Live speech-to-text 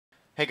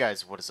Hey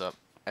guys, what is up?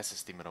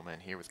 SSD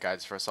Middleman here with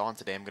GuidesForUsAll, and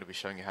today I'm going to be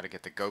showing you how to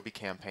get the Gobi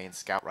Campaign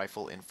Scout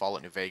Rifle in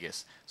Fallout New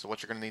Vegas. So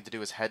what you're going to need to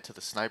do is head to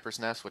the Sniper's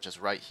Nest, which is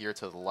right here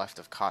to the left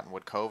of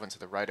Cottonwood Cove and to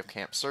the right of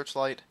Camp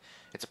Searchlight.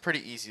 It's a pretty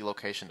easy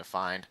location to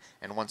find,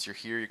 and once you're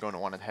here, you're going to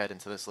want to head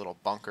into this little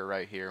bunker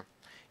right here,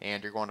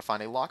 and you're going to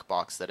find a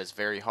lockbox that is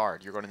very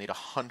hard. You're going to need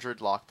 100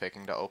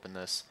 lockpicking to open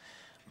this.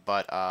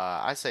 But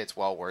I say it's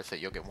well worth it.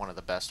 You'll get one of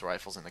the best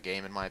rifles in the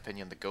game, in my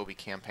opinion, the Gobi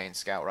Campaign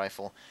Scout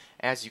Rifle.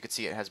 As you can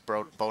see, it has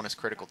bonus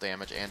critical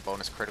damage and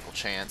bonus critical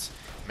chance,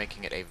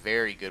 making it a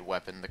very good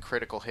weapon. The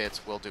critical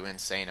hits will do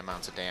insane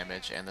amounts of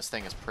damage, and this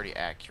thing is pretty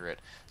accurate.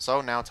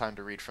 So now time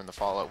to read from the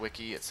Fallout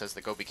Wiki. It says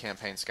the Gobi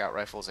Campaign Scout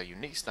Rifle is a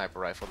unique sniper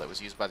rifle that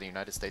was used by the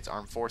United States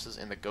Armed Forces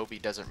in the Gobi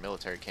Desert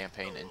Military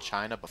Campaign in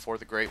China before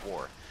the Great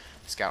War.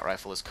 The Scout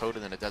Rifle is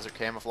coated in a desert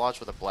camouflage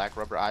with a black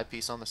rubber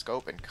eyepiece on the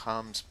scope and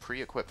comes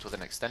pre-equipped with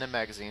an extended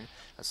magazine,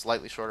 a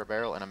slightly shorter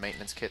barrel, and a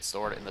maintenance kit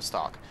stored in the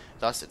stock.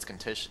 Thus, its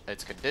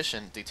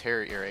condition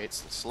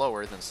deteriorates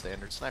slower than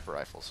standard sniper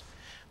rifles.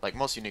 Like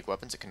most unique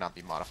weapons, it cannot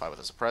be modified with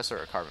a suppressor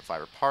or carbon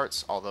fiber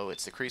parts, although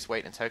its decreased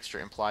weight and texture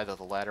imply that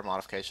the latter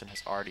modification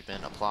has already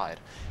been applied.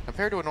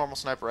 Compared to a normal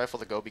sniper rifle,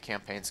 the Gobi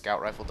Campaign Scout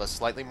Rifle does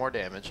slightly more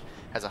damage,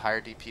 has a higher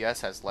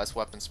DPS, has less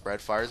weapon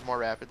spread, fires more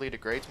rapidly,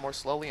 degrades more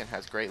slowly, and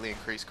has greatly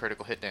increased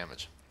critical hit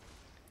damage.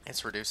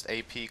 Its reduced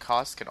AP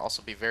cost can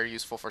also be very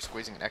useful for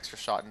squeezing an extra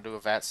shot into a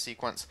VATS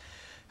sequence.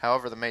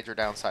 However, the major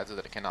downsides are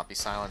that it cannot be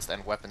silenced,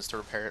 and weapons to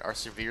repair it are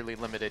severely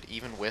limited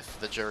even with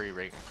the jury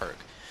rigging perk.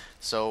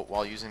 So,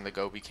 while using the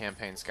Gobi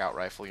Campaign Scout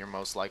Rifle, you're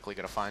most likely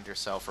going to find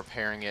yourself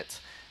repairing it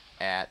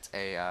at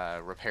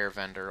a repair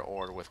vendor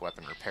or with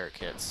weapon repair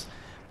kits,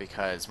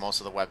 because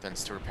most of the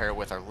weapons to repair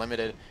with are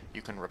limited.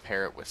 You can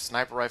repair it with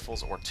sniper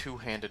rifles or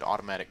two-handed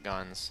automatic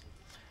guns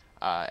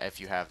if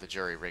you have the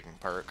jury rigging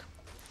perk.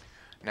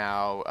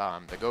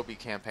 Now, the Gobi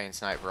Campaign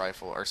Sniper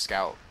Rifle, or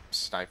Scout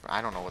Sniper,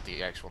 I don't know what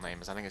the actual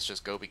name is, I think it's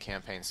just Gobi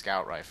Campaign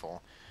Scout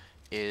Rifle,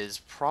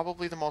 is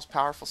probably the most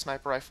powerful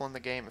sniper rifle in the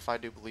game, if I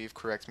do believe.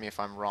 Correct me if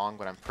I'm wrong,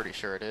 but I'm pretty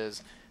sure it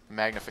is. The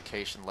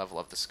magnification level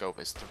of the scope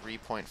is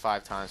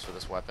 3.5 times for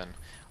this weapon.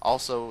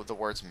 Also, the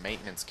words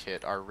maintenance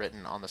kit are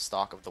written on the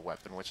stock of the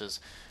weapon, which is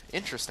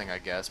interesting, I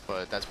guess,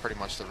 but that's pretty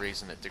much the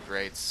reason it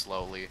degrades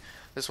slowly.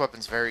 This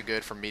weapon's very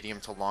good for medium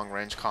to long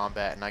range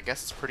combat, and I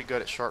guess it's pretty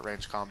good at short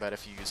range combat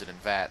if you use it in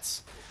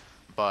VATS.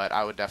 But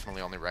I would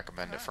definitely only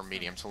recommend it for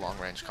medium to long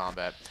range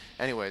combat.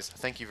 Anyways,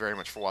 thank you very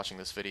much for watching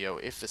this video.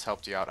 If this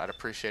helped you out, I'd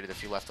appreciate it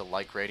if you left a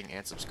like, rating,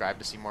 and subscribe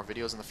to see more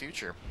videos in the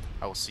future.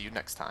 I will see you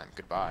next time.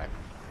 Goodbye.